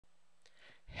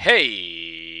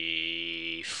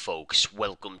Hey folks,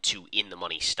 welcome to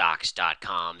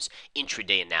InTheMoneyStocks.com's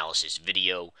intraday analysis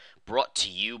video brought to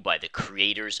you by the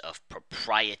creators of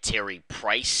proprietary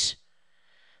price,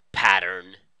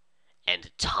 pattern, and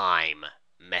time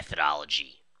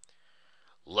methodology.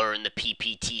 Learn the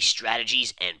PPT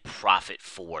strategies and profit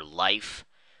for life.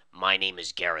 My name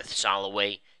is Gareth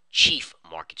Soloway, Chief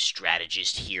Market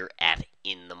Strategist here at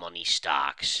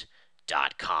InTheMoneyStocks.com.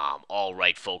 All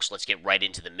right, folks, let's get right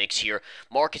into the mix here.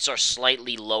 Markets are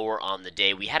slightly lower on the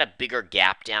day. We had a bigger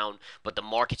gap down, but the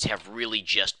markets have really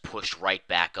just pushed right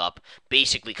back up,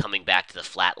 basically coming back to the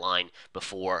flat line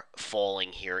before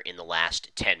falling here in the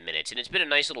last 10 minutes. And it's been a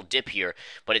nice little dip here,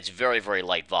 but it's very, very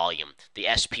light volume. The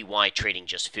SPY trading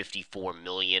just 54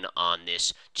 million on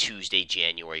this Tuesday,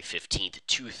 January 15th,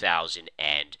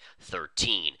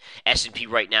 2013. S&P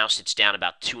right now sits down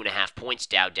about 2.5 points,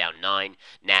 Dow down 9,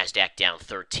 NASDAQ down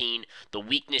 13. The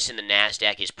weakness in the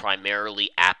NASDAQ is primarily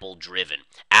Apple driven.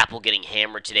 Apple getting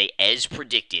hammered today as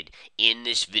predicted in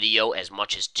this video as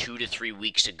much as 2 to 3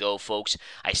 weeks ago, folks.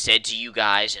 I said to you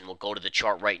guys, and we'll go to the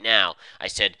chart right now, I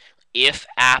said if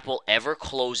Apple ever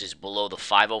closes below the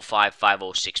 505,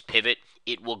 506 pivot,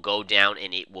 it will go down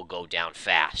and it will go down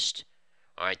fast.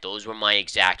 All right, those were my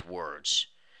exact words.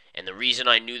 And the reason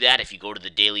I knew that, if you go to the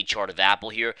daily chart of Apple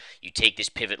here, you take this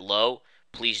pivot low.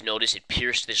 Please notice it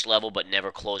pierced this level but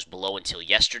never closed below until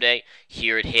yesterday.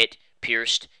 Here it hit,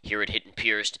 pierced. Here it hit and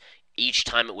pierced. Each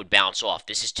time it would bounce off.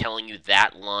 This is telling you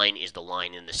that line is the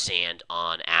line in the sand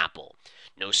on Apple.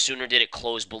 No sooner did it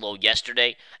close below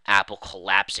yesterday, Apple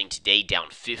collapsing today down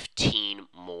 $15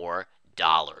 more.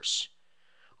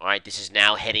 All right, this is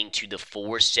now heading to the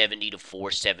 470 to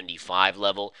 475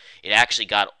 level. It actually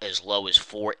got as low as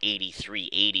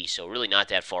 483.80, so really not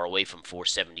that far away from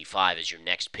 475 as your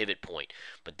next pivot point.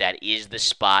 But that is the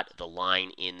spot, the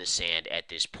line in the sand at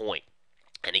this point.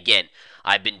 And again,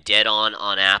 I've been dead on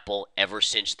Apple ever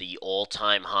since the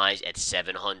all-time highs at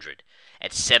 700.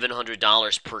 At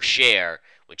 $700 per share,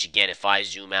 which again, if I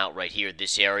zoom out right here,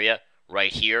 this area,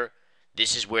 right here,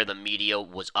 this is where the media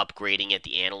was upgrading it.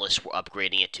 The analysts were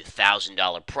upgrading it to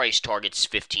 $1,000 price targets,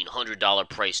 $1,500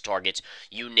 price targets,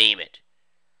 you name it.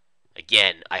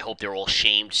 Again, I hope they're all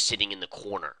shamed sitting in the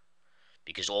corner,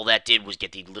 because all that did was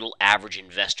get the little average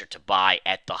investor to buy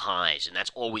at the highs, and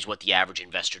that's always what the average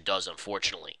investor does,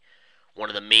 unfortunately. One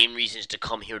of the main reasons to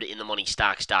come here to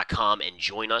InTheMoneyStocks.com and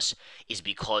join us is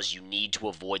because you need to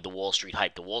avoid the Wall Street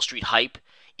hype. The Wall Street hype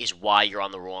is why you're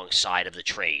on the wrong side of the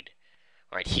trade.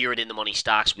 All right, here at In the Money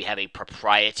Stocks, we have a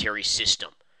proprietary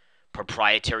system,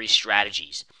 proprietary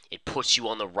strategies. It puts you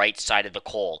on the right side of the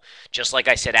call. Just like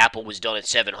I said Apple was done at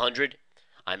 700,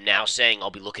 I'm now saying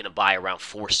I'll be looking to buy around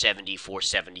 470,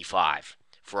 475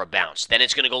 for a bounce. Then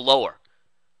it's going to go lower.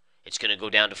 It's going to go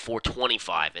down to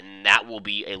 425, and that will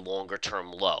be a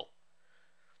longer-term low.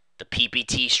 The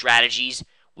PPT strategies,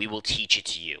 we will teach it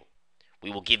to you. We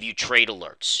will give you trade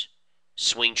alerts,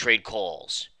 swing trade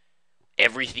calls,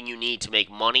 everything you need to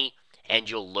make money, and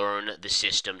you'll learn the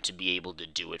system to be able to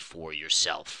do it for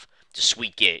yourself. It's a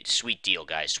sweet gig, sweet deal,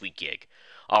 guys, sweet gig.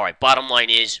 All right, bottom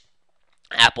line is,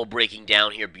 Apple breaking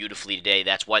down here beautifully today.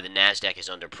 That's why the NASDAQ is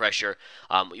under pressure.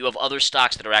 You have other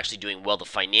stocks that are actually doing well. The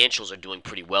financials are doing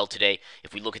pretty well today.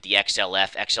 If we look at the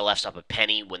XLF, XLF's up a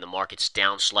penny when the market's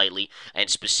down slightly, and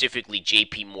specifically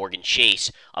JP Morgan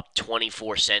Chase up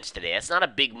 24 cents today. That's not a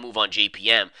big move on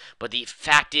JPM, but the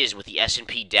fact is, with the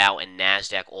S&P, Dow, and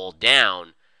NASDAQ all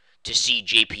down, to see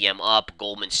JPM up,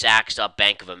 Goldman Sachs up,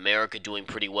 Bank of America doing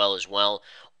pretty well as well,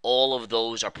 all of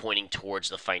those are pointing towards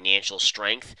the financial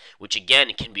strength, which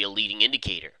again can be a leading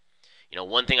indicator. You know,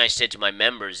 one thing I said to my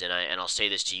members, and I'll say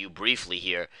this to you briefly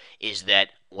here, is that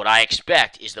what I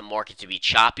expect is the market to be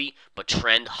choppy, but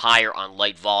trend higher on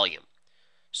light volume.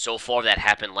 So far, that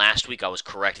happened last week. I was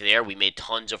correct there. We made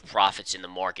tons of profits in the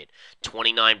market.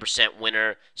 29%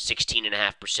 winner,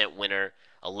 16.5% winner,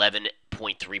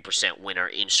 11.3% winner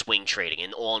in swing trading,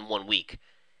 and all in 1 week.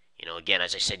 You know, again,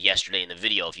 as I said yesterday in the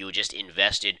video, if you had just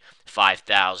invested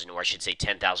 $5,000, or I should say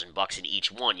 $10,000 in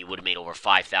each one, you would have made over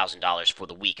 $5,000 for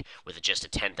the week with just a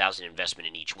 $10,000 investment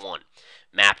in each one.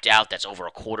 Mapped out, that's over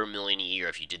 $250,000 a year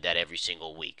if you did that every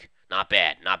single week. Not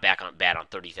bad. Not bad on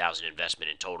 $30,000 investment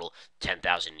in total,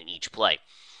 $10,000 in each play.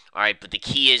 All right, but the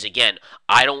key is, again,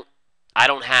 I don't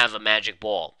have a magic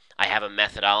ball. I have a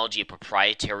methodology, a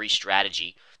proprietary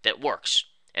strategy that works,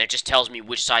 and it just tells me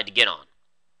which side to get on.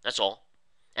 That's all.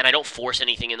 And I don't force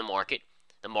anything in the market.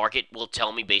 The market will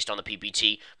tell me based on the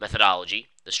PPT methodology,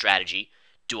 the strategy,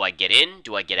 do I get in,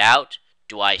 do I get out,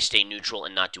 do I stay neutral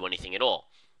and not do anything at all?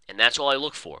 And that's all I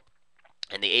look for.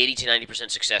 And the 80 to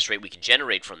 90% success rate we can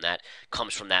generate from that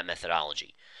comes from that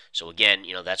methodology. So again,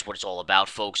 that's what it's all about,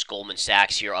 folks. Goldman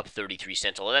Sachs here up 33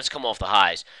 cents. Although that's come off the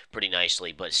highs pretty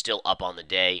nicely, but still up on the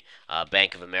day.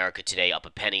 Bank of America today up a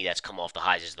penny. That's come off the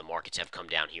highs as the markets have come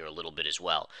down here a little bit as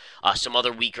well. Some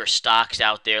other weaker stocks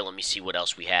out there. Let me see what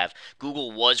else we have.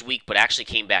 Google was weak, but actually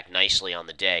came back nicely on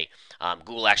the day.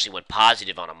 Google actually went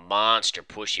positive on a monster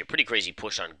push here. Pretty crazy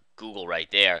push on Google right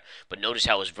there. But notice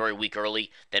how it was very weak early,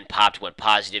 then popped, went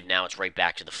positive. Now it's right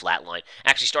back to the flat line.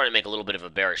 Actually starting to make a little bit of a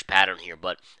bearish pattern here.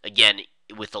 But again,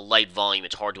 with the light volume,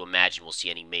 it's hard to imagine we'll see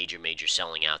any major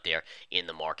selling out there in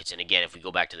the markets. And again, if we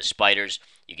go back to the spiders,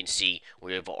 you can see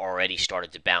we've already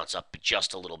started to bounce up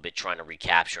just a little bit, trying to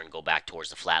recapture and go back towards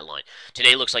the flat line.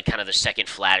 Today looks like kind of the second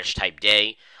flattish type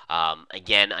day.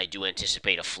 Again, I do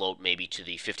anticipate a float maybe to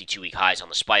the 52-week highs on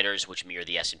the spiders, which mirror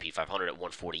the S&P 500 at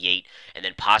 148, and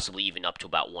then possibly even up to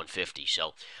about 150.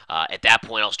 So at that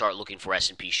point, I'll start looking for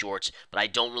S&P shorts, but I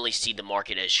don't really see the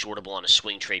market as shortable on a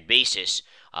swing trade basis,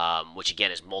 which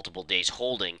again is multiple days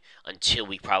holding until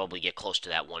we probably get close to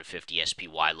that 150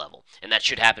 SPY level. And that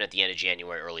should happen at the end of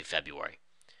January, early February.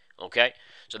 Okay?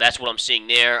 So that's what I'm seeing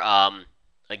there.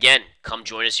 Again, come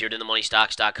join us here at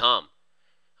InTheMoneyStocks.com.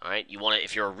 All right,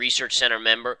 if you're a Research Center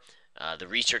member, the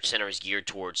Research Center is geared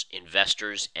towards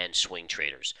investors and swing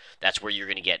traders. That's where you're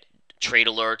going to get trade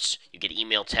alerts, you get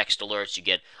email text alerts, you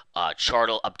get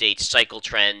chart updates, cycle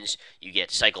trends, you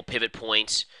get cycle pivot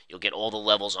points, you'll get all the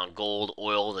levels on gold,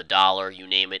 oil, the dollar, you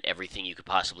name it, everything you could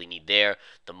possibly need there.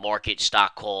 The market,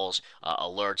 stock calls,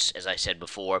 alerts, as I said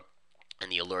before.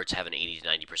 And the alerts have an 80 to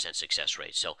 90% success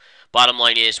rate. So bottom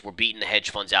line is we're beating the hedge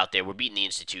funds out there. We're beating the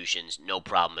institutions. No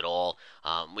problem at all.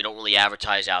 We don't really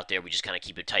advertise out there. We just kind of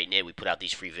keep it tight-knit. We put out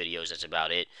these free videos. That's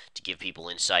about it, to give people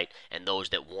insight. And those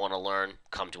that want to learn,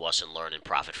 come to us and learn and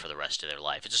profit for the rest of their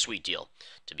life. It's a sweet deal,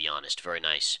 to be honest. Very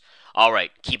nice. All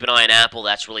right, keep an eye on Apple.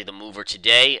 That's really the mover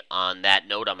today. On that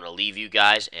note, I'm going to leave you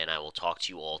guys, and I will talk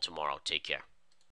to you all tomorrow. Take care.